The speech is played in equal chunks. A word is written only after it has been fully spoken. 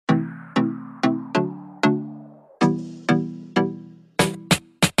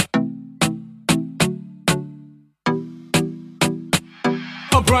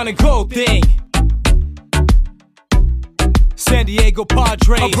brown and gold thing. San Diego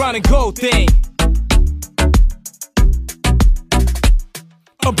Padres, a brown and gold thing.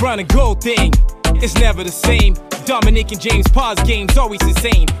 A brown and gold thing. It's never the same. Dominic and James Paz game's always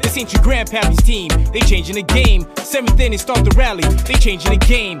insane. This ain't your grandpappy's team. They changing the game. Seventh inning start the rally. They changing the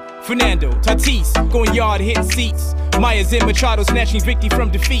game. Fernando, Tatis going yard hitting seats. Myers and Machado snatching victory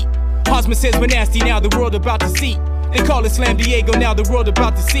from defeat. Hosmer says we're nasty now. The world about to see. They call it Slam Diego now. The world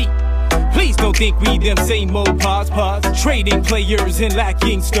about to see. Please don't think we them same old pause, trading players and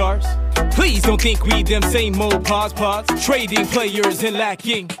lacking stars. Please don't think we them same old pause, trading players and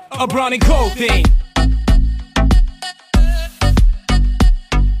lacking a brown and gold thing.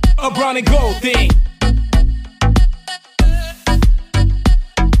 A brown and gold thing.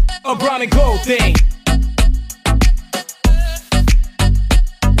 A brown and gold thing.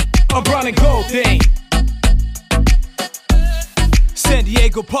 A brown and gold thing. San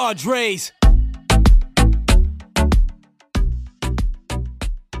Diego Padres.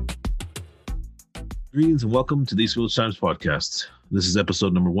 Greetings and welcome to the East Village Times podcast. This is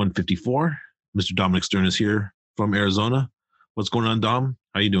episode number 154. Mr. Dominic Stern is here from Arizona. What's going on, Dom?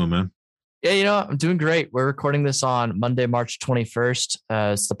 How you doing, man? Yeah, I'm doing great. We're recording this on Monday, March 21st.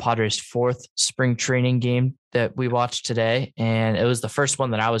 It's the Padres' fourth spring training game that we watched today. And it was the first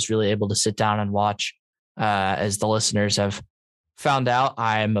one that I was really able to sit down and watch. As the listeners have found out,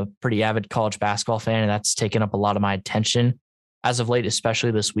 I'm a pretty avid college basketball fan, and that's taken up a lot of my attention as of late, especially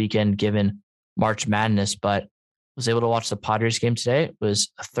this weekend, given March Madness. But was able to watch the Padres game today. It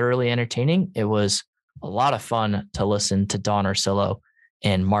was thoroughly entertaining. It was a lot of fun to listen to Don Orsillo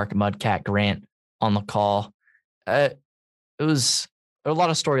and Mark Mudcat Grant on the call. It was a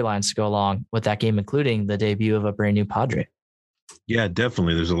lot of storylines to go along with that game, including the debut of a brand new Padre. Yeah,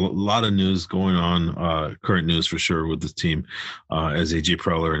 definitely. There's a lot of news going on, current news for sure with the team, as AJ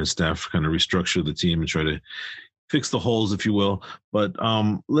Preller and his staff kind of restructure the team and try to fix the holes, if you will. But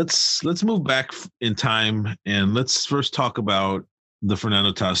let's move back in time and let's first talk about the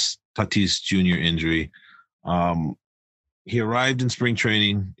Fernando Tatis Jr. injury. He arrived in spring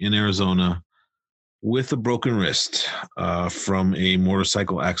training in Arizona with a broken wrist from a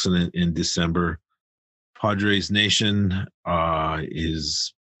motorcycle accident in December. Padres Nation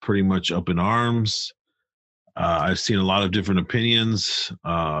is pretty much up in arms. I've seen a lot of different opinions.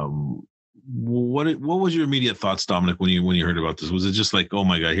 What was your immediate thoughts, Dominic, when you heard about this? Was it just like, oh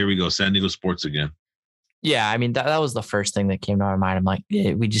my God, here we go, San Diego sports again? Yeah, I mean, that was the first thing that came to my mind. I'm like,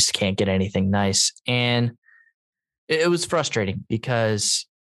 we just can't get anything nice. And it was frustrating because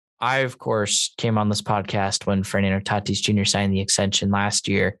I, of course, came on this podcast when Fernando Tatis Jr. signed the extension last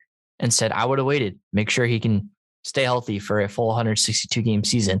year and said, I would have waited, make sure he can stay healthy for a full 162 game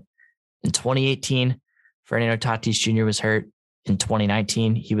season. In 2018, Fernando Tatis Jr. was hurt. In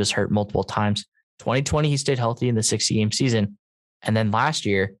 2019, he was hurt multiple times. 2020, he stayed healthy in the 60 game season. And then last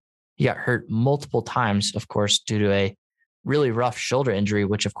year, he got hurt multiple times, of course, due to a really rough shoulder injury,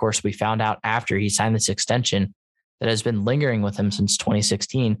 which, of course, we found out after he signed this extension that has been lingering with him since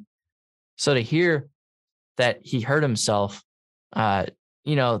 2016. So to hear that he hurt himself,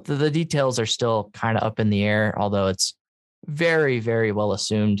 the details are still kind of up in the air, although it's very, very well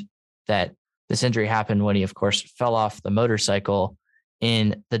assumed that this injury happened when he, of course, fell off the motorcycle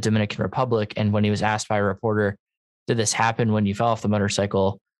in the Dominican Republic. And when he was asked by a reporter, did this happen when you fell off the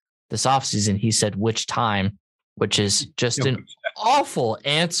motorcycle this offseason? He said, which time, which is just an awful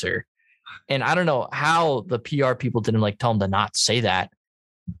answer. And I don't know how the PR people didn't tell him to not say that.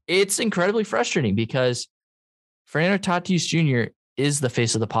 It's incredibly frustrating because Fernando Tatis Jr. is the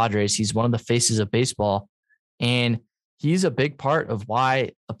face of the Padres. He's one of the faces of baseball. And he's a big part of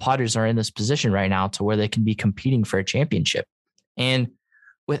why the Padres are in this position right now to where they can be competing for a championship. And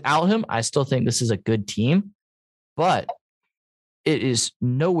without him, I still think this is a good team, but it is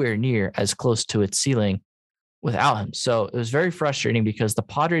nowhere near as close to its ceiling without him. So it was very frustrating because the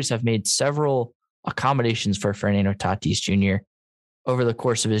Padres have made several accommodations for Fernando Tatis Jr. over the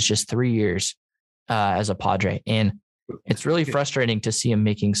course of his just 3 years as a Padre. And it's really frustrating to see him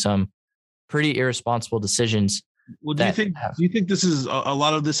making some pretty irresponsible decisions. Well, do you think this is a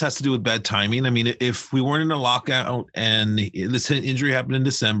lot of this has to do with bad timing? I mean, if we weren't in a lockout and this injury happened in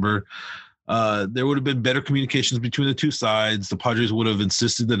December, there would have been better communications between the two sides. The Padres would have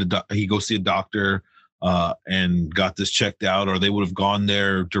insisted that he go see a doctor and got this checked out, or they would have gone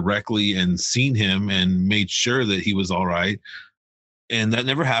there directly and seen him and made sure that he was all right. And that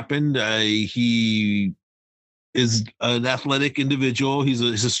never happened. He is an athletic individual. He's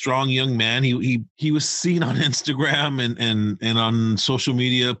a strong young man. He was seen on Instagram and on social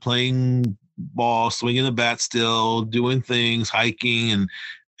media playing ball, swinging the bat still, doing things, hiking,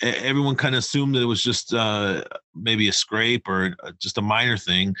 everyone kind of assumed that it was just maybe a scrape or just a minor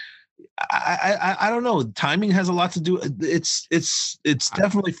thing. I don't know. Timing has a lot to do. It's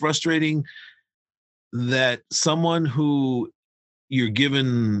definitely frustrating that someone who you're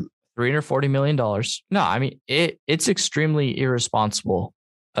given $340 million. No, I mean, it's extremely irresponsible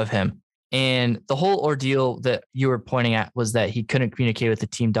of him. And the whole ordeal that you were pointing at was that he couldn't communicate with the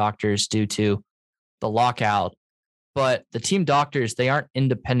team doctors due to the lockout. But the team doctors, they aren't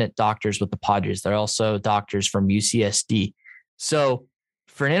independent doctors with the Padres. They're also doctors from UCSD. So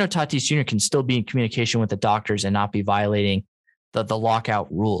Fernando Tatis Jr. can still be in communication with the doctors and not be violating the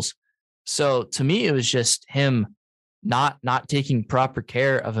lockout rules. So to me, it was just him not taking proper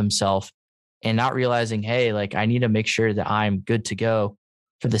care of himself and not realizing, hey, like I need to make sure that I'm good to go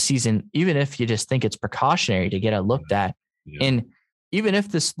for the season, even if you just think it's precautionary to get it looked at. Yeah. And even if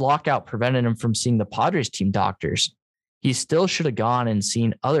this lockout prevented him from seeing the Padres team doctors, he still should have gone and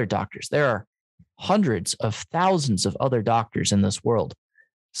seen other doctors. There are hundreds of thousands of other doctors in this world.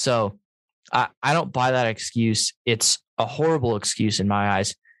 So I don't buy that excuse. It's a horrible excuse in my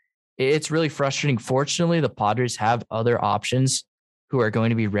eyes. It's really frustrating. Fortunately, the Padres have other options who are going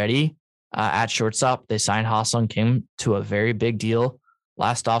to be ready at shortstop. They signed Ha-Seong Kim to a very big deal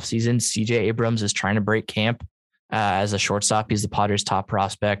last offseason. CJ Abrams is trying to break camp as a shortstop. He's the Padres' top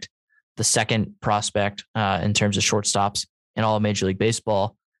prospect, the second prospect in terms of shortstops in all of Major League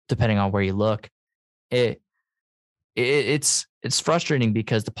Baseball, depending on where you look. It's frustrating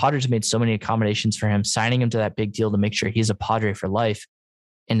because the Padres made so many accommodations for him, signing him to that big deal to make sure he's a Padre for life.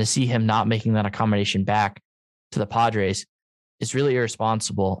 And to see him not making that accommodation back to the Padres is really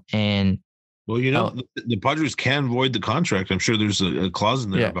irresponsible. And well, the Padres can void the contract. I'm sure there's a clause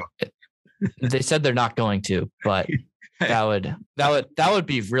in there about it. They said they're not going to, but that would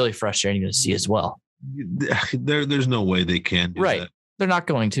be really frustrating to see as well. There's no way they can do that. They're not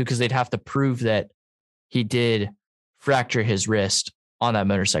going to, because they'd have to prove that he did fracture his wrist on that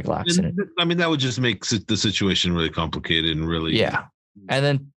motorcycle accident. I mean, that would just make the situation really complicated and really. Yeah. And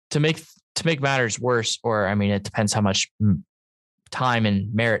then to make matters worse, or I mean, it depends how much time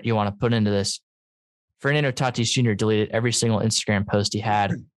and merit you want to put into this. Fernando Tatis Jr. deleted every single Instagram post he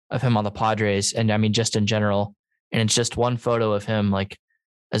had of him on the Padres. And I mean, just in general, and it's just one photo of him, like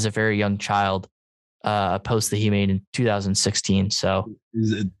as a very young child, a post that he made in 2016. So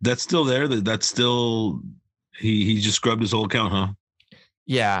that's still there. That's still, he just scrubbed his whole account, huh?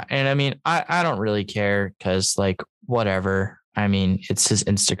 Yeah. And I mean, I don't really care, because like, whatever. I mean, it's his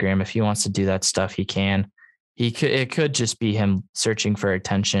Instagram. If he wants to do that stuff, he can. It could just be him searching for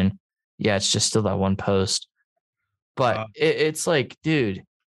attention. Yeah, it's just still that one post. But it's like, dude,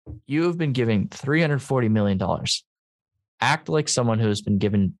 you have been giving $340 million. Act like someone who has been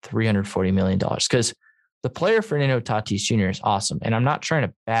given $340 million, because the player Fernando Tatis Jr. is awesome. And I'm not trying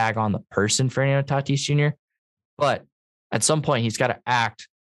to bag on the person Fernando Tatis Jr., but at some point he's got to act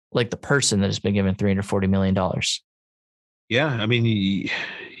like the person that has been given $340 million. Yeah, I mean,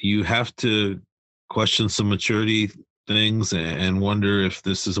 you have to question some maturity things and wonder if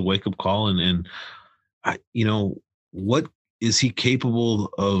this is a wake-up call. And what is he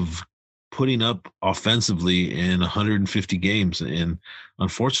capable of putting up offensively in 150 games? And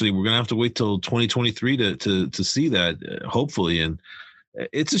unfortunately, we're going to have to wait till 2023 to see that, hopefully. And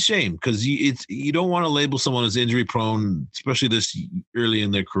it's a shame, because you don't want to label someone as injury prone, especially this early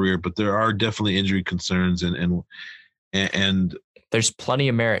in their career, but there are definitely injury concerns and there's plenty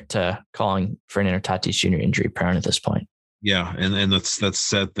of merit to calling Fernando Tatis Jr. injury prone at this point. Yeah. And that's a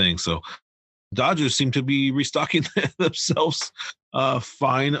sad thing. So Dodgers seem to be restocking themselves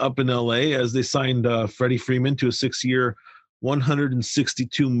fine up in LA as they signed Freddie Freeman to a 6-year,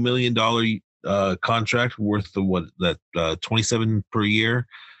 $162 million contract worth of 27 per year.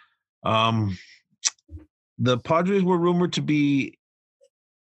 The Padres were rumored to be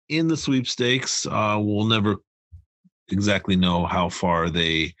in the sweepstakes. We'll never exactly know how far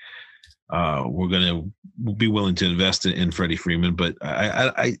they were going to be willing to invest in Freddie Freeman, but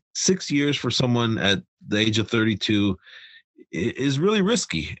I 6 years for someone at the age of 32 is really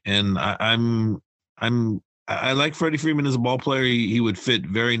risky. And I like Freddie Freeman as a ball player. He would fit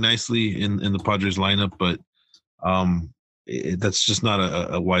very nicely in the Padres lineup, but that's just not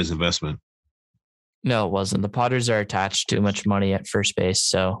a wise investment. No, it wasn't. The Padres are attached too much money at first base,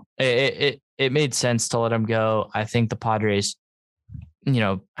 so it made sense to let him go. I think the Padres,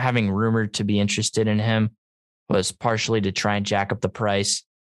 having rumored to be interested in him, was partially to try and jack up the price.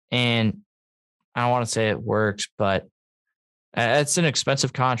 And I don't want to say it worked, but it's an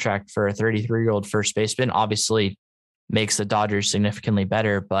expensive contract for a 33-year-old first baseman. Obviously makes the Dodgers significantly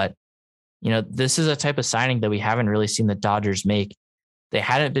better, but this is a type of signing that we haven't really seen the Dodgers make they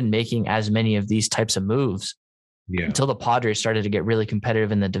hadn't been making as many of these types of moves until the Padres started to get really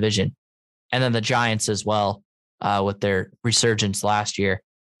competitive in the division. And then the Giants as well, with their resurgence last year.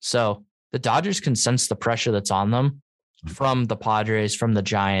 So the Dodgers can sense the pressure that's on them from the Padres, from the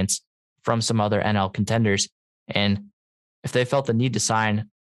Giants, from some other NL contenders. And if they felt the need to sign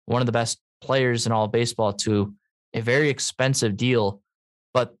one of the best players in all of baseball to a very expensive deal,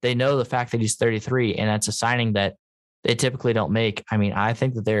 but they know the fact that he's 33 and that's a signing that they typically don't make. I mean, I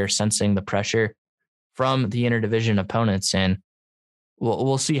think that they're sensing the pressure from the interdivision opponents, and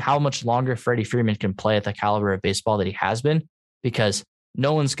we'll see how much longer Freddie Freeman can play at the caliber of baseball that he has been, because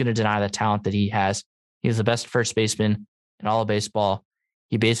no one's going to deny the talent that he has. He's the best first baseman in all of baseball.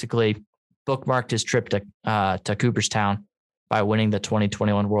 He basically bookmarked his trip to Cooperstown by winning the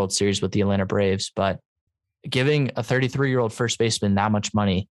 2021 World Series with the Atlanta Braves. But giving a 33-year-old first baseman that much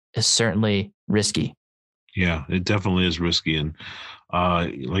money is certainly risky. Yeah, it definitely is risky. And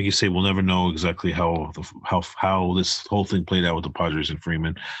like you say, we'll never know exactly how this whole thing played out with the Padres and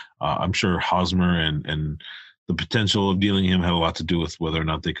Freeman. I'm sure Hosmer and the potential of dealing him had a lot to do with whether or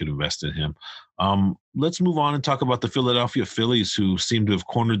not they could invest in him. Let's move on and talk about the Philadelphia Phillies, who seem to have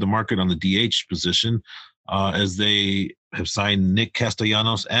cornered the market on the DH position as they have signed Nick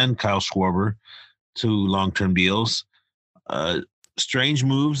Castellanos and Kyle Schwarber to long-term deals. Strange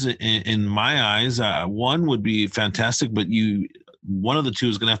moves in my eyes. One would be fantastic, but one of the two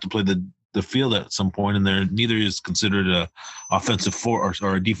is going to have to play the field at some point, and neither is considered a offensive force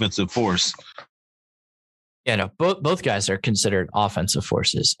or a defensive force. Yeah, no, both guys are considered offensive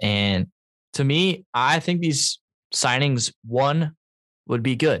forces. And to me, I think these signings, one, would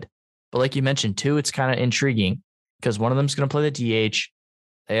be good. But like you mentioned, two, it's kind of intriguing because one of them is going to play the DH.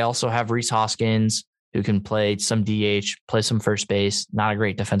 They also have Rhys Hoskins, who can play some DH, play some first base, not a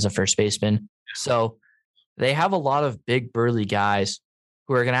great defensive first baseman. So they have a lot of big, burly guys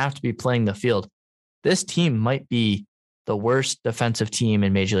who are going to have to be playing the field. This team might be the worst defensive team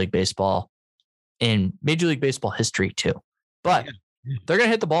in Major League Baseball history too. But they're going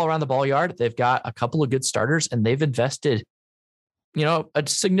to hit the ball around the ball yard. They've got a couple of good starters, and they've invested, a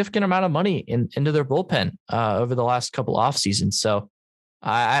significant amount of money into their bullpen over the last couple off seasons. So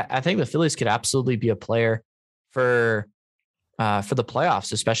I think the Phillies could absolutely be a player for the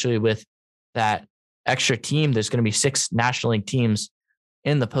playoffs, especially with that extra team. There's going to be 6 National League teams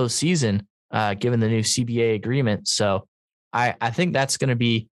in the postseason, given the new CBA agreement. So I think that's going to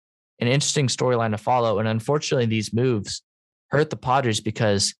be an interesting storyline to follow. And unfortunately, these moves hurt the Padres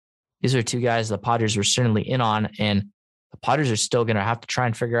because these are two guys the Padres were certainly in on, and the Padres are still going to have to try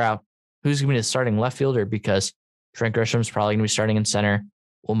and figure out who's going to be the starting left fielder, because Trent Grisham's probably going to be starting in center.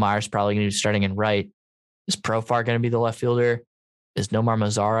 Will Myers probably going to be starting in right. Is Profar going to be the left fielder? Is Nomar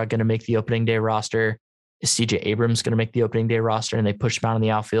Mazara going to make the opening day roster? Is CJ Abrams going to make the opening day roster and they push him out in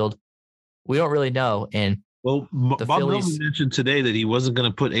the outfield? We don't really know. And Bob Melvin mentioned today that he wasn't going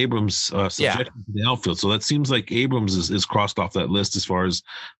to put Abrams subject to the outfield. So that seems like Abrams is crossed off that list as far as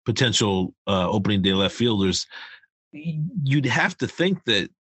potential opening day left fielders. You'd have to think that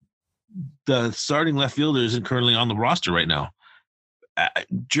the starting left fielder isn't currently on the roster right now.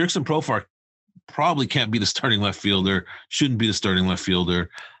 Jurickson Profar probably can't be the starting left fielder, shouldn't be the starting left fielder.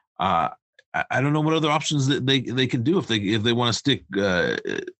 I don't know what other options that they can do if they want to stick.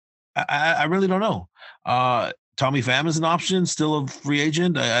 I really don't know. Tommy Pham is an option, still a free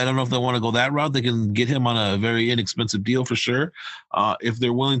agent. I don't know if they want to go that route. They can get him on a very inexpensive deal for sure. If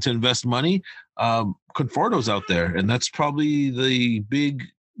they're willing to invest money, Conforto's out there, and that's probably the big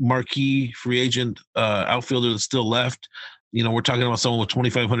marquee free agent outfielder that's still left. We're talking about someone with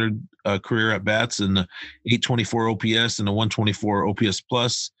 2,500 career at bats and 824 OPS and a 124 OPS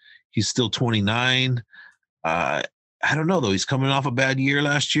plus. He's still 29. I don't know though. He's coming off a bad year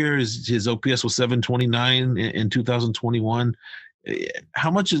last year. His OPS was 729 in 2021.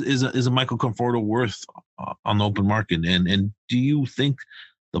 How much is a Michael Conforto worth on the open market? And do you think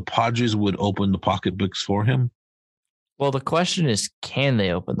the Padres would open the pocketbooks for him? Well, the question is, can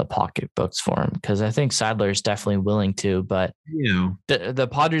they open the pocketbooks for him? Because I think Sadler is definitely willing to, but the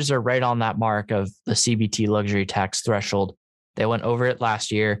Padres are right on that mark of the CBT luxury tax threshold. They went over it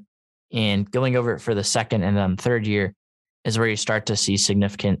last year, and going over it for the second and then third year is where you start to see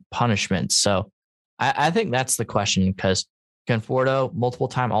significant punishments. So I think that's the question, because Conforto, multiple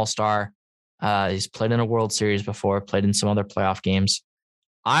time All-Star, he's played in a World Series before, played in some other playoff games.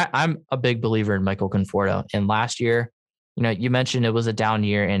 I'm a big believer in Michael Conforto. And last year, you mentioned it was a down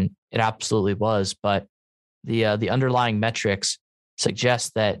year, and it absolutely was, but the underlying metrics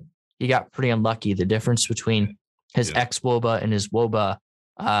suggest that he got pretty unlucky. The difference between his ex-WOBA and his WOBA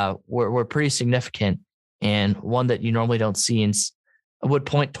were pretty significant, and one that you normally don't see in would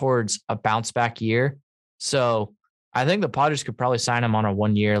point towards a bounce back year. So I think the Padres could probably sign him on a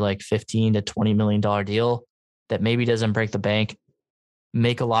 1 year, like $15 to $20 million deal that maybe doesn't break the bank,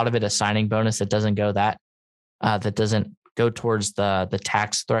 make a lot of it a signing bonus that doesn't go that doesn't go towards the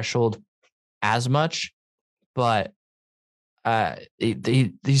tax threshold as much. But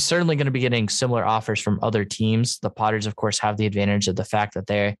he's certainly going to be getting similar offers from other teams. The Padres, of course, have the advantage of the fact that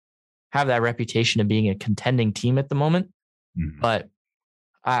they have that reputation of being a contending team at the moment. Mm-hmm. But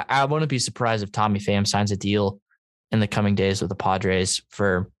I wouldn't be surprised if Tommy Pham signs a deal in the coming days with the Padres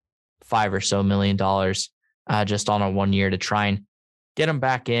for $5 or so million, just on a 1 year to try and get him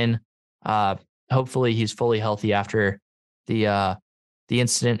back in. Hopefully he's fully healthy after the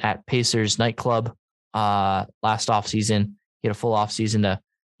incident at Pacers nightclub last offseason. He had a full offseason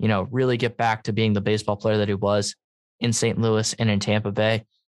to, really get back to being the baseball player that he was in St. Louis and in Tampa Bay.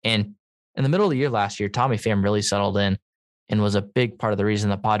 And in the middle of the year last year, Tommy Pham really settled in and was a big part of the reason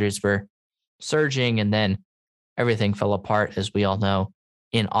the Padres were surging. And then everything fell apart, as we all know,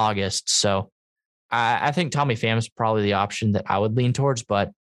 in August. So I think Tommy Pham is probably the option that I would lean towards,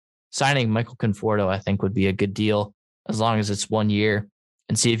 but signing Michael Conforto, I think, would be a good deal as long as it's 1 year,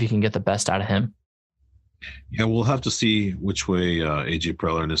 and see if you can get the best out of him. Yeah, we'll have to see which way AJ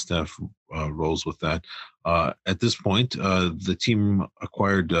Preller and his staff rolls with that. At this point, the team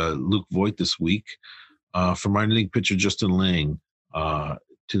acquired Luke Voit this week from minor league pitcher Justin Lang to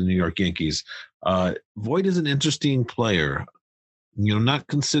the New York Yankees. Voit is an interesting player. Not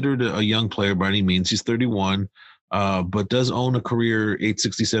considered a young player by any means. He's 31, but does own a career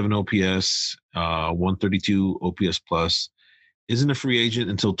 867 OPS, 132 OPS plus. Isn't a free agent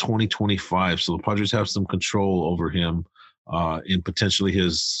until 2025, so the Padres have some control over him in potentially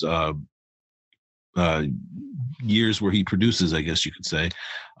his years where he produces, I guess you could say.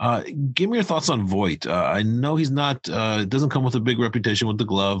 Give me your thoughts on Voit. I know he's not doesn't come with a big reputation with the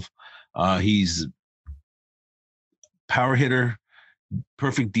glove. He's power hitter,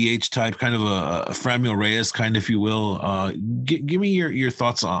 perfect DH type, kind of a Franmil Reyes kind, if you will. Give me your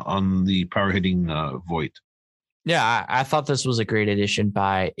thoughts on the power hitting Voit. Yeah, I thought this was a great addition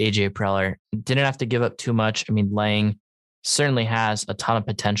by AJ Preller. Didn't have to give up too much. I mean, Lang certainly has a ton of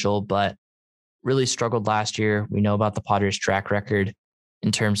potential, but really struggled last year. We know about the Padres' track record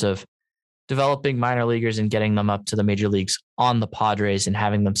in terms of developing minor leaguers and getting them up to the major leagues on the Padres and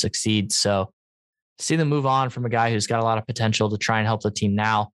having them succeed. So see them move on from a guy who's got a lot of potential to try and help the team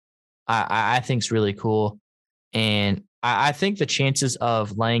now, I think is really cool. And I think the chances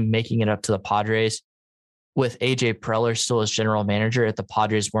of Lang making it up to the Padres with AJ Preller still as general manager, if the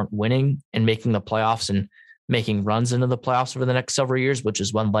Padres weren't winning and making the playoffs and making runs into the playoffs over the next several years, which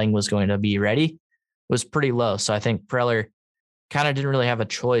is when Lang was going to be ready, was pretty low. So I think Preller kind of didn't really have a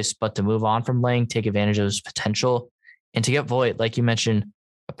choice but to move on from Lang, take advantage of his potential, and to get Voit, like you mentioned,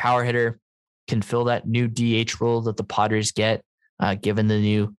 a power hitter, can fill that new DH role that the Padres get, given the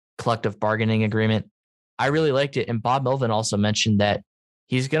new collective bargaining agreement. I really liked it. And Bob Melvin also mentioned that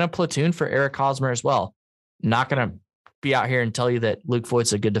he's going to platoon for Eric Hosmer as well. Not going to be out here and tell you that Luke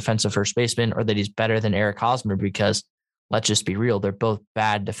Voigt's a good defensive first baseman or that he's better than Eric Hosmer, because let's just be real, they're both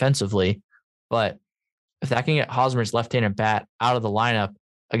bad defensively. But if that can get Hosmer's left-handed bat out of the lineup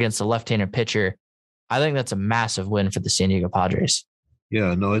against a left-handed pitcher, I think that's a massive win for the San Diego Padres.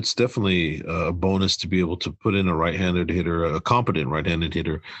 Yeah, no, it's definitely a bonus to be able to put in a right-handed hitter, a competent right-handed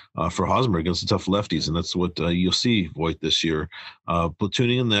hitter for Hosmer against the tough lefties, and that's what you'll see Voit this year,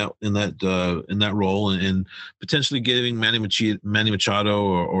 platooning in that role, and potentially giving Manny Machado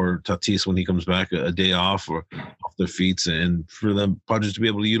or Tatis when he comes back a day off or off their feet, and for them Padres to be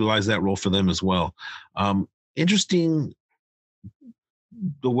able to utilize that role for them as well. Interesting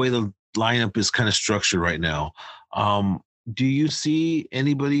the way the lineup is kind of structured right now. Do you see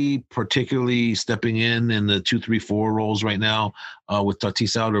anybody particularly stepping in the 2, 3, 4 roles right now with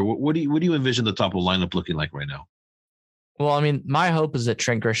Tatis out, or what do you envision the top of the lineup looking like right now? Well, I mean, my hope is that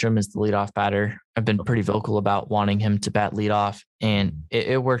Trent Grisham is the leadoff batter. I've been pretty vocal about wanting him to bat leadoff, and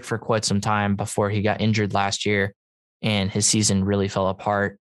it worked for quite some time before he got injured last year and his season really fell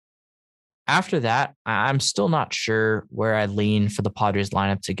apart. After that, I'm still not sure where I lean for the Padres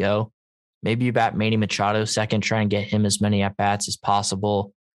lineup to go. Maybe you bat Manny Machado second, try and get him as many at-bats as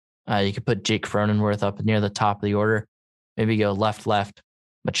possible. You could put Jake Cronenworth up near the top of the order. Maybe go left,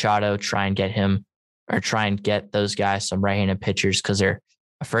 Machado, try and get those guys some right-handed pitchers because they're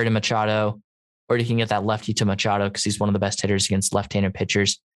afraid of Machado. Or you can get that lefty to Machado because he's one of the best hitters against left-handed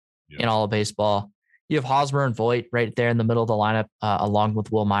pitchers in all of baseball. You have Hosmer and Voit right there in the middle of the lineup, along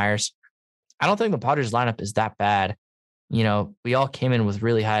with Will Myers. I don't think the Padres lineup is that bad. We all came in with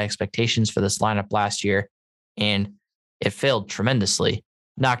really high expectations for this lineup last year, and it failed tremendously.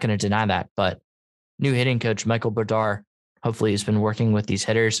 Not going to deny that, but new hitting coach Michael Brodar, hopefully he's been working with these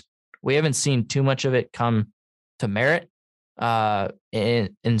hitters. We haven't seen too much of it come to merit.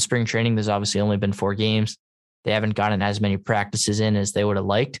 In spring training, there's obviously only been 4 games. They haven't gotten as many practices in as they would have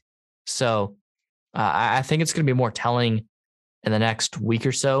liked. So I think it's going to be more telling in the next week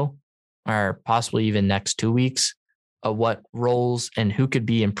or so, or possibly even next 2 weeks, of what roles and who could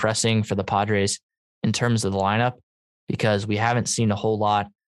be impressing for the Padres in terms of the lineup, because we haven't seen a whole lot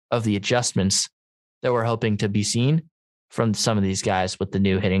of the adjustments that we're hoping to be seen from some of these guys with the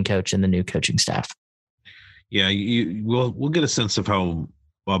new hitting coach and the new coaching staff. Yeah, we'll get a sense of how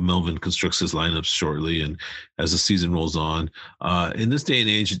Bob Melvin constructs his lineups shortly, and as the season rolls on. In this day and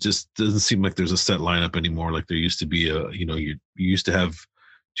age, it just doesn't seem like there's a set lineup anymore. Like there used to be you used to have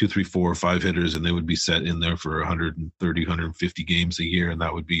 2, 3, 4, 5 hitters, and they would be set in there for 130, 150 games a year, and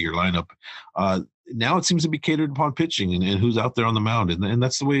that would be your lineup. Now it seems to be catered upon pitching and who's out there on the mound, and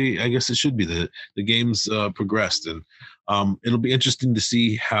that's the way I guess it should be. The game's progressed, and it'll be interesting to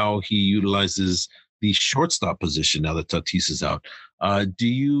see how he utilizes the shortstop position now that Tatis is out. Do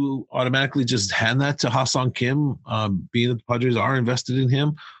you automatically just hand that to Ha-Seong Kim, being that the Padres are invested in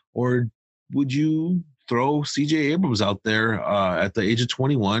him, or would you throw CJ Abrams out there at the age of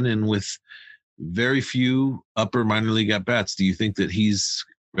 21 and with very few upper minor league at-bats? Do you think that he's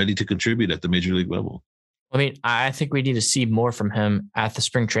ready to contribute at the major league level? I mean, I think we need to see more from him at the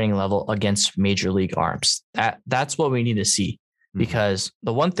spring training level against major league arms. That's what we need to see, because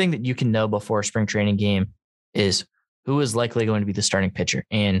the one thing that you can know before a spring training game is who is likely going to be the starting pitcher.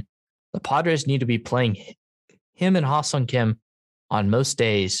 And the Padres need to be playing him and Ha-Seong Kim on most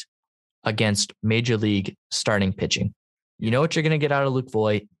days against major league starting pitching. You know what you're going to get out of Luke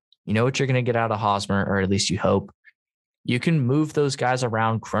Voit. You know what you're going to get out of Hosmer, or at least you hope. You can move those guys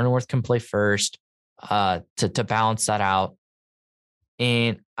around. Cronenworth can play first to balance that out.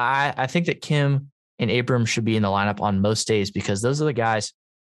 And I think that Kim and Abrams should be in the lineup on most days, because those are the guys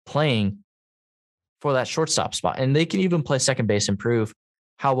playing for that shortstop spot. And they can even play second base and prove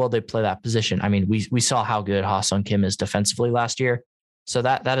how well they play that position. I mean, we saw how good Ha-Seong Kim is defensively last year. So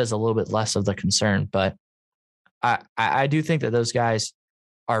that is a little bit less of the concern. But I do think that those guys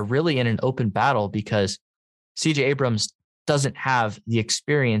are really in an open battle, because CJ Abrams doesn't have the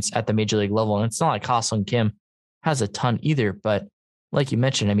experience at the major league level. And it's not like Ha-Seong Kim has a ton either. But like you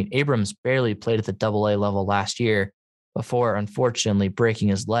mentioned, I mean, Abrams barely played at the AA level last year before, unfortunately, breaking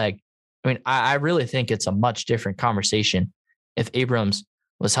his leg. I mean, I really think it's a much different conversation if Abrams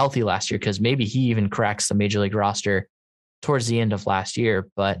was healthy last year, because maybe he even cracks the major league roster towards the end of last year.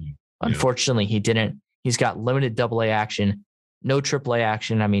 But unfortunately, he didn't. He's got limited AA action, no AAA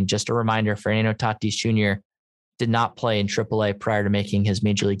action. I mean, just a reminder, Fernando Tatis Jr. did not play in AAA prior to making his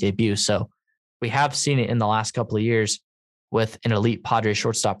major league debut. So we have seen it in the last couple of years with an elite Padres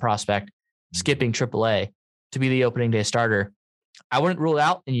shortstop prospect skipping AAA to be the opening day starter. I wouldn't rule it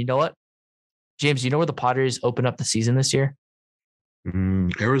out. And you know what, James, you know where the Padres open up the season this year?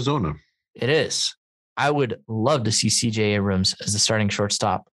 Arizona. It is. I would love to see CJ Abrams as the starting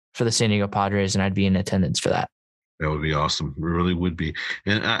shortstop for the San Diego Padres, and I'd be in attendance for that. That would be awesome. It really would be.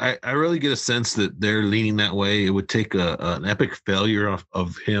 And I really get a sense that they're leaning that way. It would take an epic failure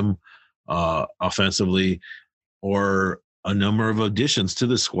of him offensively, or a number of additions to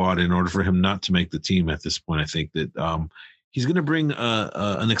the squad in order for him not to make the team at this point. I think that he's going to bring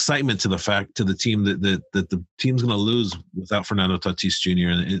an excitement to the team that the team's going to lose without Fernando Tatis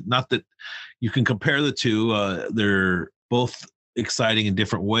Jr. And not that you can compare the two. They're both exciting in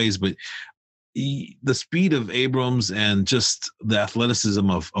different ways, but the speed of Abrams and just the athleticism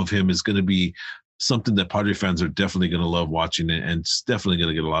of him is going to be something that Padre fans are definitely going to love watching, and it's definitely going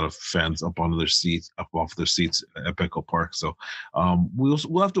to get a lot of fans up off their seats at Petco Park. So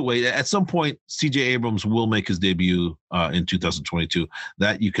we'll have to wait. At some point, CJ Abrams will make his debut in 2022.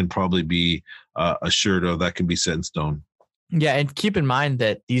 That you can probably be assured of. That can be set in stone. Yeah, and keep in mind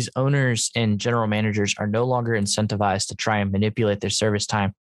that these owners and general managers are no longer incentivized to try and manipulate their service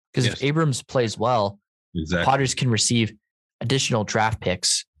time. Because if Abrams plays well, exactly, Padres can receive additional draft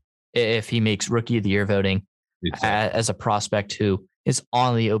picks if he makes Rookie of the Year voting as a prospect who is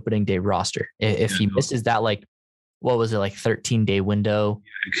on the opening day roster. If he misses that, like, what was it, like 13-day window?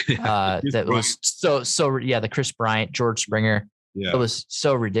 That was so the Chris Bryant, George Springer. Yeah. It was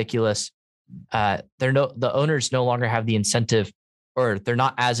so ridiculous. The owners no longer have the incentive, or they're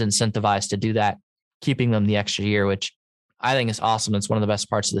not as incentivized to do that, keeping them the extra year, which I think is awesome. It's one of the best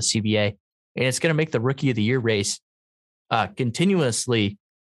parts of the CBA, and it's going to make the Rookie of the Year race continuously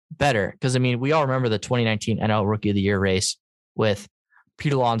better. Because I mean, we all remember the 2019 NL Rookie of the Year race with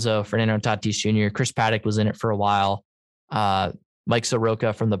Pete Alonso, Fernando Tatis Jr., Chris Paddock was in it for a while. Mike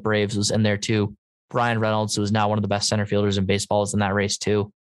Soroka from the Braves was in there too. Brian Reynolds, who is now one of the best center fielders in baseball, is in that race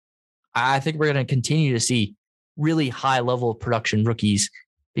too. I think we're going to continue to see really high level of production rookies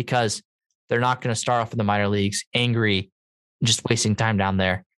because they're not going to start off in the minor leagues angry, just wasting time down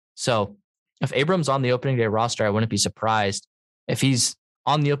there. So if Abrams on the opening day roster, I wouldn't be surprised. If he's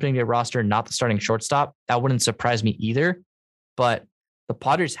on the opening day roster, not the starting shortstop, that wouldn't surprise me either. But the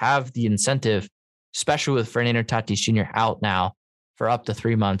Padres have the incentive, especially with Fernando Tatis Jr. out now for up to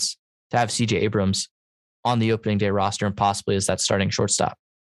 3 months, to have CJ Abrams on the opening day roster and possibly as that starting shortstop.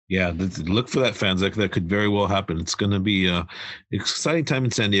 Yeah, look for that, fans. That could very well happen. It's going to be an exciting time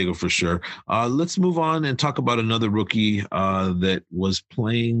in San Diego for sure. Let's move on and talk about another rookie that was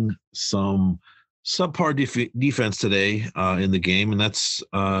playing some subpar defense today in the game, and that's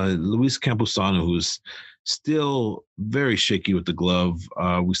Luis Campusano, who's still very shaky with the glove.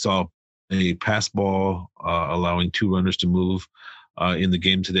 We saw a pass ball allowing 2 runners to move in the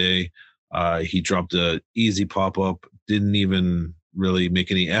game today. He dropped an easy pop-up, didn't even really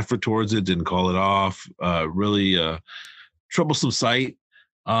make any effort towards it, didn't call it off. Really troublesome sight.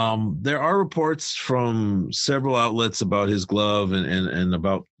 There are reports from several outlets about his glove and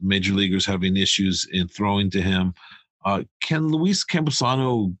about major leaguers having issues in throwing to him. Can Luis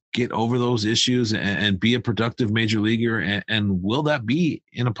Campusano get over those issues and be a productive major leaguer? And will that be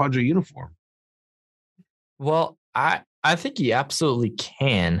in a Padre uniform? Well, I think he absolutely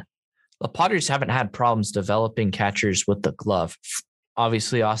can. The Padres haven't had problems developing catchers with the glove.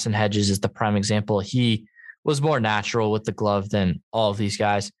 Obviously, Austin Hedges is the prime example. He was more natural with the glove than all of these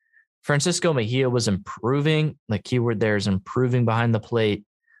guys. Francisco Mejia was improving. The keyword there is improving behind the plate.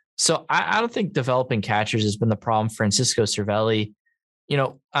 So I don't think developing catchers has been the problem. Francisco Cervelli, I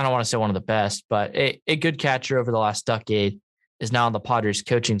don't want to say one of the best, but a good catcher over the last decade is now on the Padres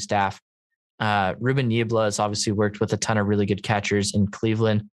coaching staff. Ruben Niebla has obviously worked with a ton of really good catchers in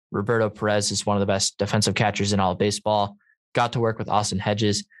Cleveland. Roberto Perez is one of the best defensive catchers in all of baseball. Got to work with Austin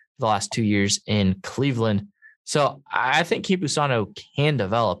Hedges the last 2 years in Cleveland. So I think Campusano can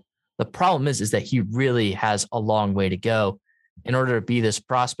develop. The problem is that he really has a long way to go in order to be this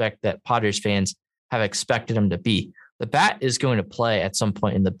prospect that Padres fans have expected him to be. The bat is going to play at some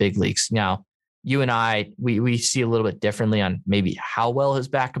point in the big leagues. Now, you and I, we see a little bit differently on maybe how well his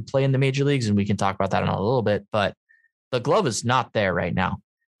bat can play in the major leagues, and we can talk about that in a little bit, but the glove is not there right now.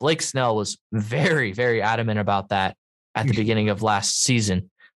 Blake Snell was very, very adamant about that at the beginning of last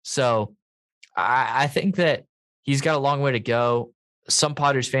season. So I think that he's got a long way to go. Some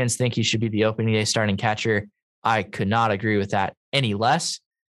Padres fans think he should be the opening day starting catcher. I could not agree with that any less.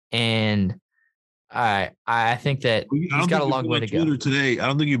 And I think that he's got a long way to go. Today, I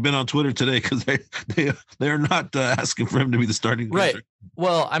don't think you've been on Twitter today because they're not asking for him to be the starting catcher. Right.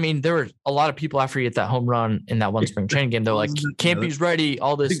 Well, I mean, there were a lot of people after he hit that home run in that one spring training game. They're like, Campy's ready,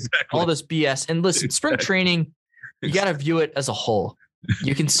 all this BS. And listen, spring training, you got to view it as a whole.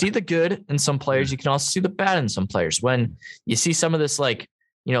 You can see the good in some players. You can also see the bad in some players. When you see some of this,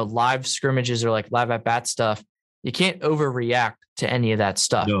 live scrimmages or live at bat stuff, you can't overreact to any of that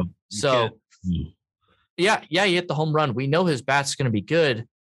stuff. No, so yeah, you hit the home run. We know his bat's going to be good,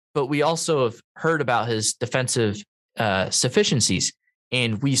 but we also have heard about his defensive sufficiencies.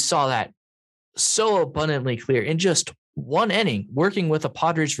 And we saw that so abundantly clear in just one inning, working with a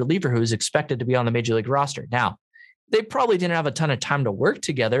Padres reliever who is expected to be on the major league roster. Now, they probably didn't have a ton of time to work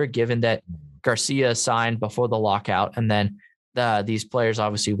together, given that Garcia signed before the lockout. And then these players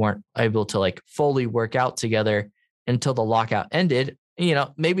obviously weren't able to fully work out together until the lockout ended.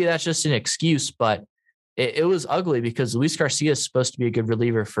 Maybe that's just an excuse, but it was ugly because Luis Garcia is supposed to be a good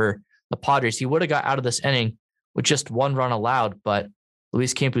reliever for the Padres. He would have got out of this inning with just 1 run allowed, but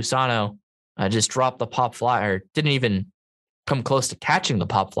Luis Campusano just dropped the pop fly, or didn't even come close to catching the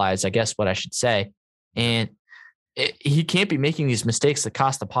pop fly, is I guess what I should say. And he can't be making these mistakes that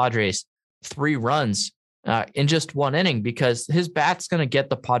cost the Padres 3 runs in just 1 inning, because his bat's going to get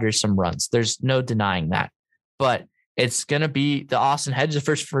the Padres some runs. There's no denying that. But it's going to be the Austin Hedges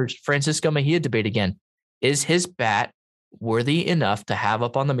versus Francisco Mejia debate again. Is his bat worthy enough to have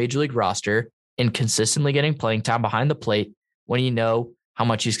up on the major league roster and consistently getting playing time behind the plate when you know how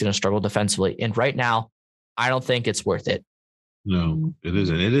much he's going to struggle defensively? And right now, I don't think it's worth it. No, it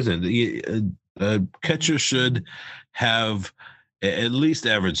isn't. It isn't. A catcher should have at least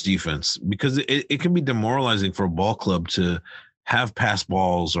average defense, because it can be demoralizing for a ball club to have pass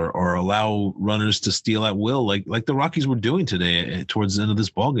balls or allow runners to steal at will, like the Rockies were doing today towards the end of this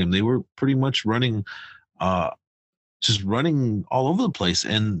ball game. They were pretty much running all over the place,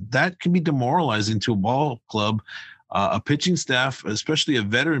 and that can be demoralizing to a ball club, a pitching staff, especially a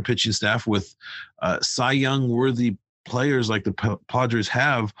veteran pitching staff with Cy Young worthy players like the Padres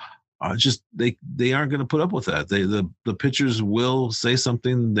have, just they aren't going to put up with that. The pitchers will say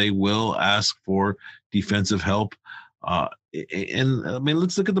something. They will ask for defensive help. And I mean,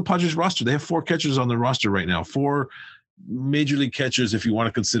 let's look at the Padres roster. They have 4 catchers on the roster right now. 4 major league catchers, if you want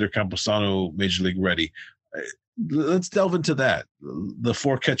to consider Camposano major league ready. Let's delve into that. The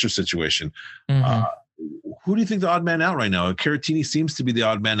 4 catcher situation. Mm-hmm. Who do you think the odd man out right now? Caratini seems to be the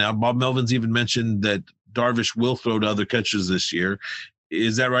odd man out. Bob Melvin's even mentioned that Darvish will throw to other catchers this year.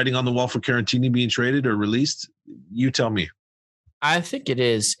 Is that writing on the wall for Caratini being traded or released? You tell me. I think it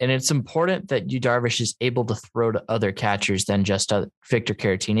is. And it's important that Yu Darvish is able to throw to other catchers than just Victor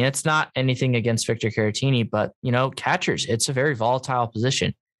Caratini. It's not anything against Victor Caratini, but, catchers, it's a very volatile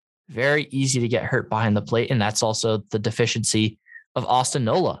position. Very easy to get hurt behind the plate. And that's also the deficiency of Austin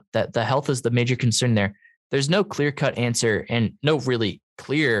Nola, that the health is the major concern there. There's no clear-cut answer and no really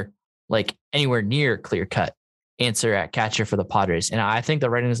clear, like anywhere near clear-cut answer at catcher for the Padres. And I think the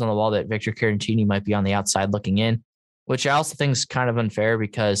writing is on the wall that Victor Caratini might be on the outside looking in, which I also think is kind of unfair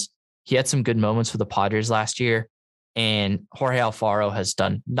because he had some good moments for the Padres last year, and Jorge Alfaro has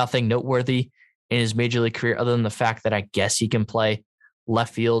done nothing noteworthy in his major league career other than the fact that I guess he can play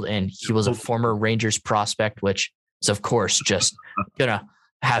left field, and he was a former Rangers prospect, which is, of course, just going to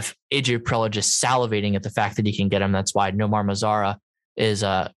have AJ Preller just salivating at the fact that he can get him. That's why Nomar Mazara is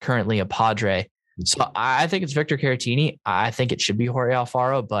currently a Padre. So I think it's Victor Caratini. I think it should be Jorge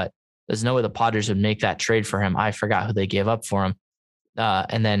Alfaro, but there's no way the Padres would make that trade for him. I forgot who they gave up for him,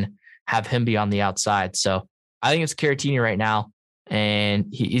 and then have him be on the outside. So I think it's Caratini right now, and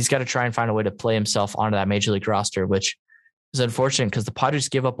he's got to try and find a way to play himself onto that major league roster, which is unfortunate because the Padres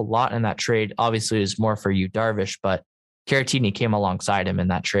gave up a lot in that trade. Obviously, it was more for Yu Darvish, but Caratini came alongside him in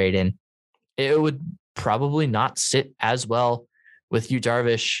that trade, and it would probably not sit as well with Yu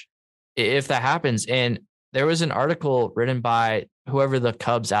Darvish if that happens. And there was an article written by whoever the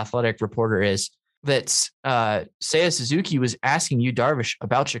Cubs athletic reporter is that Seiya Suzuki was asking Yu Darvish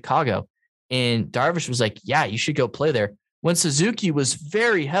about Chicago, and Darvish was like, yeah, you should go play there. When Suzuki was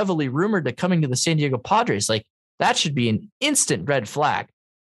very heavily rumored to coming to the San Diego Padres, like that should be an instant red flag.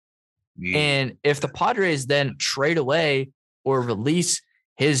 Yeah. And if the Padres then trade away or release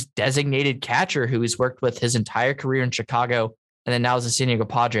his designated catcher who he's worked with his entire career in Chicago and then now is a San Diego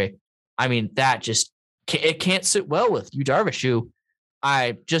Padre, I mean, that just it can't sit well with Yu Darvish, who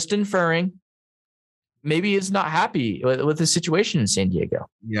I just inferring maybe is not happy with the situation in San Diego.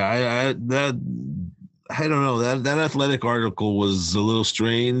 Yeah, I don't know. That athletic article was a little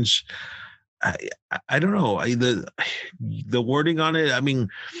strange. I don't know. The wording on it, I mean,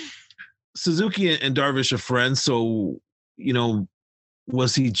 Suzuki and Darvish are friends, so,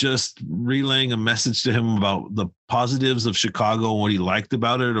 was he just relaying a message to him about the positives of Chicago and what he liked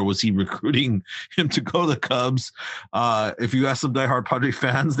about it, or was he recruiting him to go to the Cubs? If you ask some diehard Padre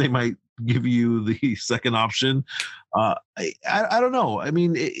fans, they might give you the second option. I don't know. I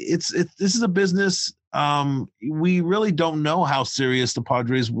mean, this is a business. We really don't know how serious the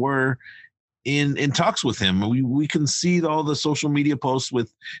Padres were in talks with him. We can see all the social media posts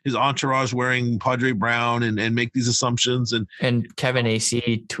with his entourage wearing Padre Brown and make these assumptions. And Kevin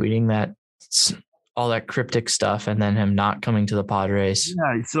AC tweeting that all that cryptic stuff and then him not coming to the Padres.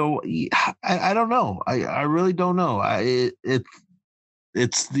 Yeah. So I don't know. I really don't know.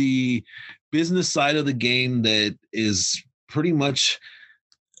 It's the business side of the game that is pretty much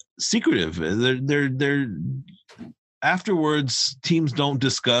secretive. They're afterwards, teams don't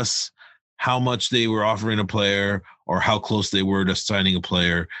discuss how much they were offering a player or how close they were to signing a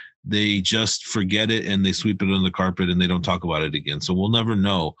player. They just forget it and they sweep it under the carpet and they don't talk about it again. So we'll never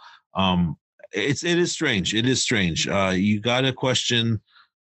know. It is strange. It is strange. You got to question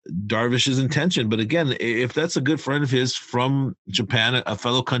Darvish's intention. But again, if that's a good friend of his from Japan, a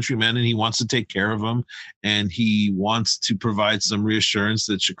fellow countryman, and he wants to take care of him and he wants to provide some reassurance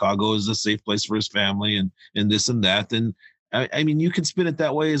that Chicago is a safe place for his family and this and that, then I mean, you can spin it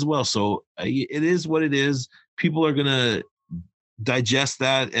that way as well. So it is what it is. People are going to digest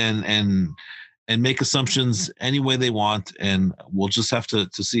that and make assumptions any way they want. And we'll just have to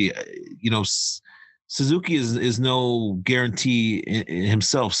see, Suzuki is no guarantee in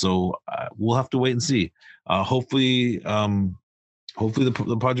himself. So we'll have to wait and see. Hopefully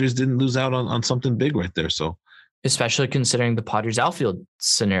the Padres didn't lose out on something big right there. So, especially considering the Padres outfield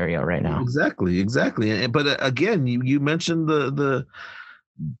scenario right now. Exactly. But again, you mentioned the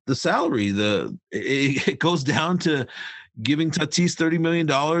salary. It goes down to giving Tatis $30 million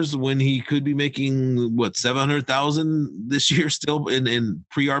when he could be making $700,000 this year still in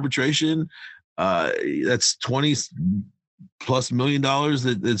pre-arbitration. That's 20 plus $1 million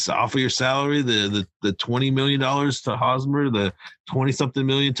that's off of your salary, the $20 million to Hosmer, the 20-something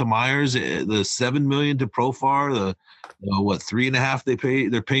million to Myers, the $7 million to Profar, the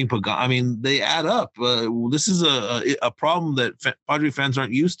 3.5 they're paying Pagan. I mean, they add up. This is a problem that Padre fans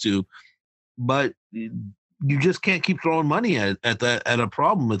aren't used to, but you just can't keep throwing money at a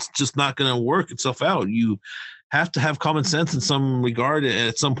problem. It's just not going to work itself out. You have to have common sense in some regard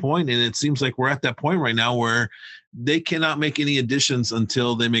at some point, and it seems like we're at that point right now where they cannot make any additions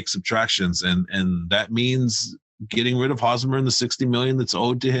until they make subtractions, and that means getting rid of Hosmer and the $60 million that's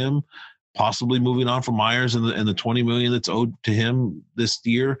owed to him, possibly moving on from Myers and the $20 million that's owed to him this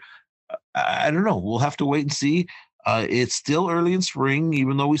year. I don't know. We'll have to wait and see. It's still early in spring,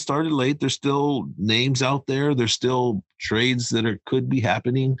 even though we started late. There's still names out there. There's still trades that could be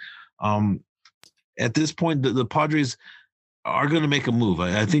happening. At this point, the Padres are going to make a move.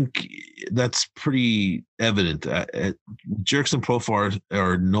 I think that's pretty evident. Jurickson Profar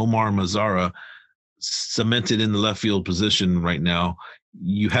or Nomar Mazara cemented in the left field position right now.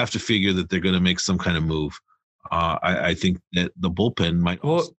 You have to figure that they're going to make some kind of move. I think that the bullpen might.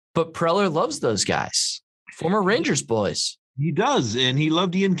 Well, but Preller loves those guys. Former Rangers boys. He does, and he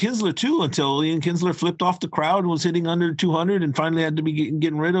loved Ian Kinsler too until Ian Kinsler flipped off the crowd and was hitting under 200 and finally had to be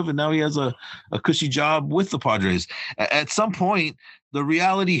getting rid of, and now he has a cushy job with the Padres. At some point, the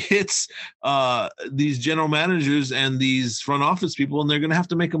reality hits these general managers and these front office people, and they're going to have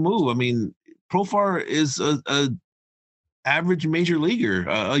to make a move. I mean, Profar is a average major leaguer,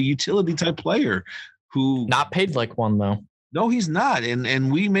 a utility type player who not paid like one though. No, he's not,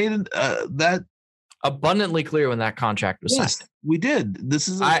 and we made that abundantly clear when that contract was signed. We did. This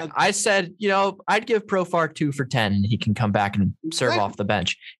is I said, I'd give Profar 2 for 10 and he can come back and serve off the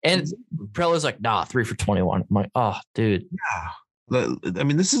bench. And Preller's like, nah, 3 for 21. I'm like, oh, dude. Yeah. I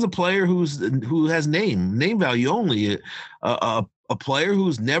mean, this is a player who has name value only. A player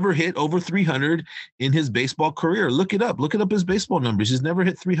who's never hit over 300 in his baseball career. Look it up. Look up his baseball numbers. He's never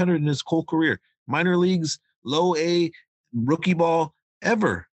hit 300 in his whole career. Minor leagues, low A, rookie ball,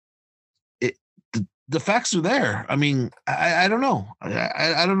 ever. The facts are there. I mean, I don't know.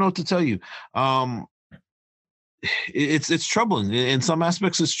 I don't know what to tell you. It's troubling. In some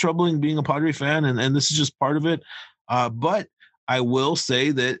aspects, it's troubling being a Padre fan, and this is just part of it. But I will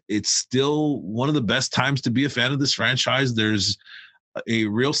say that it's still one of the best times to be a fan of this franchise. There's a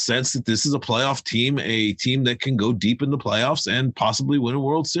real sense that this is a playoff team, a team that can go deep in the playoffs and possibly win a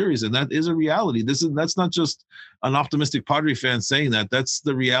World Series. And that is a reality. That's not just an optimistic Padre fan saying that. That's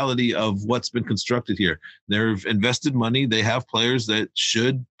the reality of what's been constructed here. They've invested money. They have players that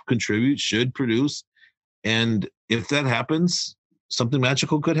should contribute, should produce. And if that happens, something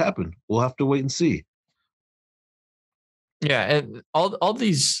magical could happen. We'll have to wait and see. Yeah. And all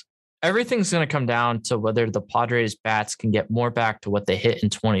these, everything's going to come down to whether the Padres bats can get more back to what they hit in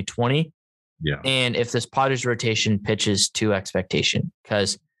 2020. Yeah. And if this Padres rotation pitches to expectation,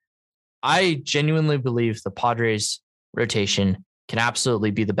 because I genuinely believe the Padres rotation can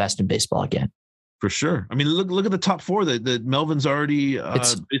absolutely be the best in baseball again. For sure. I mean, look at the top 4 that Melvin's already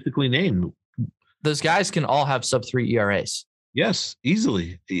basically named. Those guys can all have sub-3 ERAs. Yes,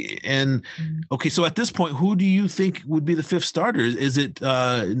 easily. And okay, so at this point, who do you think would be the 5th starter? Is it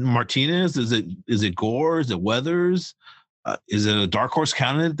Martinez? Is it Gore? Is it Weathers? Is it a dark horse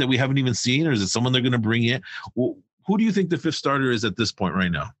candidate that we haven't even seen, or is it someone they're going to bring in? Well, who do you think the 5th starter is at this point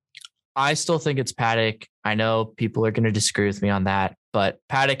right now? I still think it's Paddock. I know people are going to disagree with me on that, but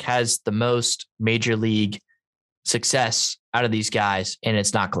Paddock has the most major league success out of these guys, and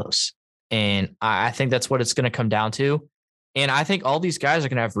it's not close. And I think that's what it's going to come down to. And I think all these guys are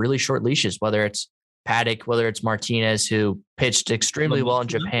going to have really short leashes, whether it's Paddock, whether it's Martinez, who pitched extremely well in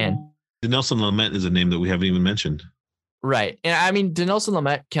Japan. Dinelson Lamet is a name that we haven't even mentioned. Right. And I mean, Dinelson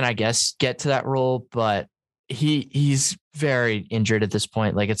Lamet can, I guess, get to that role, but he's very injured at this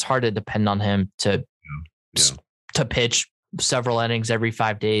point. Like, it's hard to depend on him to pitch several innings every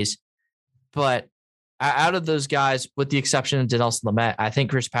 5 days. But out of those guys, with the exception of Dinelson Lamet, I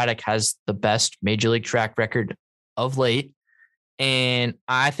think Chris Paddock has the best major league track record of late. And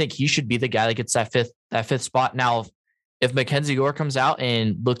I think he should be the guy that gets that fifth spot. Now, if Mackenzie Gore comes out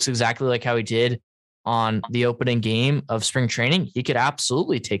and looks exactly like how he did on the opening game of spring training, he could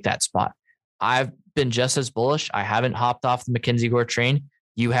absolutely take that spot. I've been just as bullish. I haven't hopped off the Mackenzie Gore train.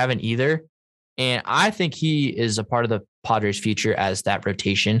 You haven't either. And I think he is a part of the Padres' future as that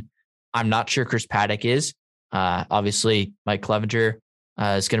rotation. I'm not sure Chris Paddock is. Obviously, Mike Clevenger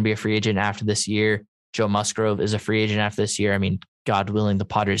is going to be a free agent after this year. Joe Musgrove is a free agent after this year. I mean, God willing, the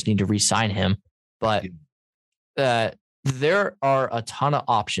Padres need to re-sign him. But there are a ton of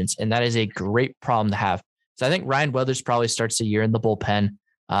options, and that is a great problem to have. So I think Ryan Weathers probably starts the year in the bullpen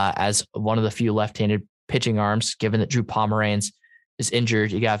as one of the few left-handed pitching arms, given that Drew Pomeranz is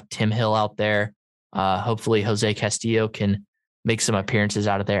injured. You got Tim Hill out there. Hopefully Jose Castillo can make some appearances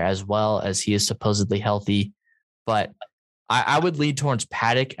out of there as well, as he is supposedly healthy. But I would lean towards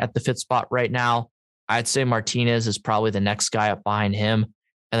Paddock at the fifth spot right now. I'd say Martinez is probably the next guy up behind him.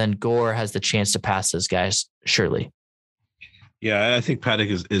 And then Gore has the chance to pass those guys, surely. Yeah, I think Paddock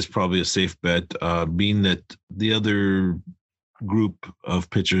is probably a safe bet, being that the other group of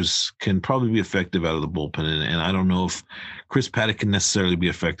pitchers can probably be effective out of the bullpen. And I don't know if Chris Paddock can necessarily be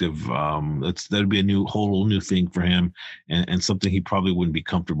effective. That'd be a whole new thing for him, and something he probably wouldn't be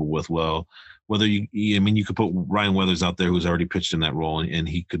comfortable with. Well, whether you could put Ryan Weathers out there, who's already pitched in that role, and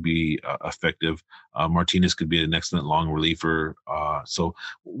he could be effective. Martinez could be an excellent long reliever. So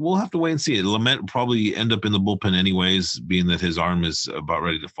we'll have to wait and see. Lamet will probably end up in the bullpen anyways, being that his arm is about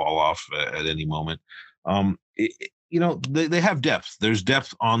ready to fall off at any moment. They have depth. There's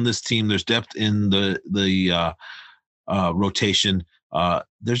depth on this team. There's depth in the rotation.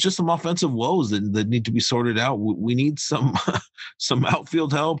 There's just some offensive woes that need to be sorted out. We need some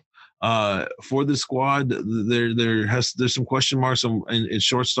outfield help for the squad. There's some question marks in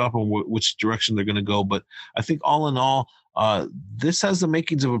shortstop on which direction they're going to go. But I think all in all, this has the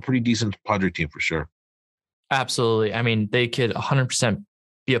makings of a pretty decent Padre team for sure. Absolutely. I mean, they could 100%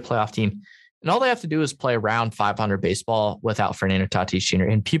 be a playoff team. And all they have to do is play around 500 baseball without Fernando Tatis Jr.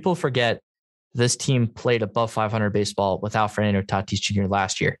 And people forget this team played above 500 baseball without Fernando Tatis Jr.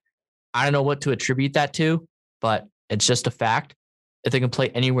 last year. I don't know what to attribute that to, but it's just a fact. If they can play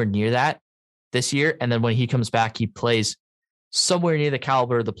anywhere near that this year, and then when he comes back, he plays somewhere near the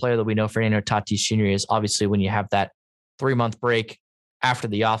caliber of the player that we know Fernando Tatis Jr. is. Obviously, when you have that 3-month break after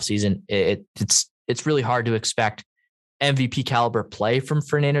the offseason, it's really hard to expect MVP caliber play from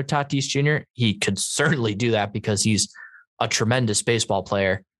Fernando Tatis Jr. He could certainly do that because he's a tremendous baseball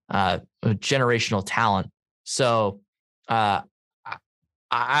player, a generational talent. So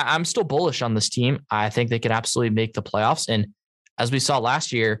I'm still bullish on this team. I think they can absolutely make the playoffs. And as we saw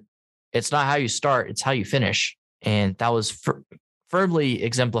last year, it's not how you start, it's how you finish. And that was firmly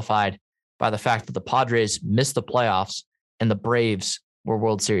exemplified by the fact that the Padres missed the playoffs and the Braves were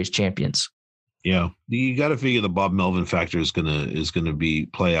World Series champions. Yeah, you got to figure the Bob Melvin factor is gonna be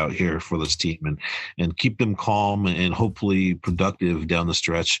play out here for this team and keep them calm and hopefully productive down the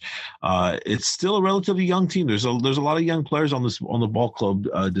stretch. It's still a relatively young team. There's a lot of young players on the ball club,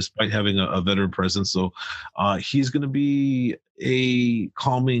 despite having a veteran presence. So he's going to be a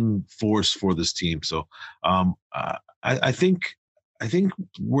calming force for this team. So I think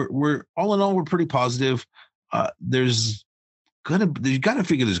we're all in all, we're pretty positive. You got to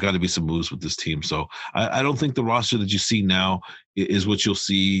figure there's got to be some moves with this team. So I don't think the roster that you see now is what you'll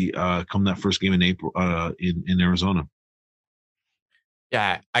see come that first game in April in Arizona.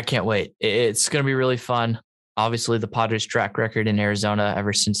 Yeah, I can't wait. It's going to be really fun. Obviously, the Padres' track record in Arizona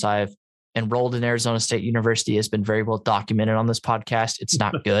ever since I've enrolled in Arizona State University has been very well documented on this podcast. It's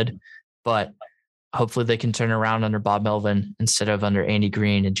not good, but hopefully they can turn around under Bob Melvin instead of under Andy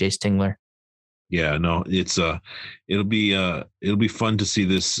Green and Jay Stingler. Yeah, no, it'll be fun to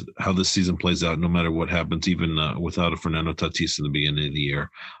see how this season plays out, no matter what happens, even without a Fernando Tatis in the beginning of the year.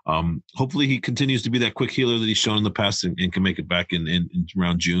 Hopefully he continues to be that quick healer that he's shown in the past and can make it back in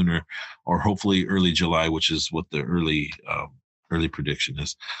around June or hopefully early July, which is what the early prediction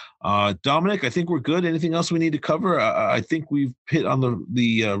is. Dominic, I think we're good. Anything else we need to cover? I think we've hit on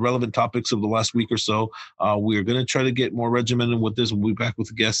the relevant topics of the last week or so. We're going to try to get more regimented with this. We'll be back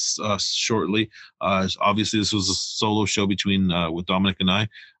with guests shortly. Obviously, this was a solo show with Dominic and I.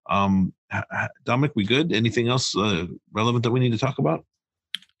 Dominic, we good? Anything else relevant that we need to talk about?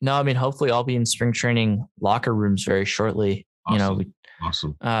 No, I mean, hopefully I'll be in spring training locker rooms very shortly. Awesome.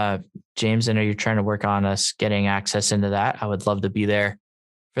 Awesome. James, I know you're trying to work on us getting access into that. I would love to be there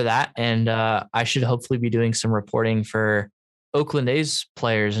for that. And I should hopefully be doing some reporting for Oakland A's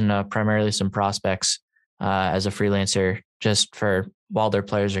players and primarily some prospects as a freelancer, just for while their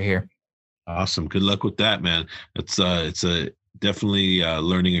players are here. Awesome. Good luck with that, man. It's a definitely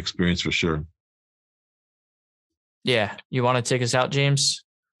learning experience for sure. Yeah. You want to take us out, James?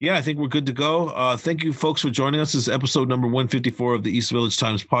 Yeah, I think we're good to go. Thank you, folks, for joining us. This is episode number 154 of the East Village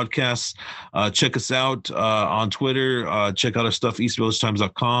Times podcast. Check us out on Twitter. Check out our stuff,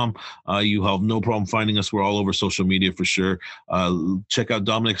 eastvillagetimes.com. You have no problem finding us. We're all over social media for sure. Check out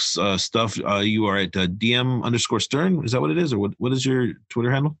Dominic's stuff. You are at DM_Stern. Is that what it is? Or what is your Twitter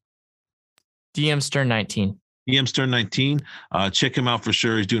handle? DM Stern 19. DM Stern 19. Check him out for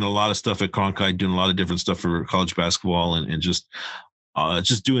sure. He's doing a lot of stuff at Cronkite, doing a lot of different stuff for college basketball and just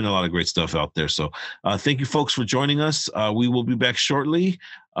just doing a lot of great stuff out there. So thank you, folks, for joining us. We will be back shortly.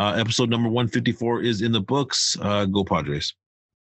 Episode number 154 is in the books. Go Padres.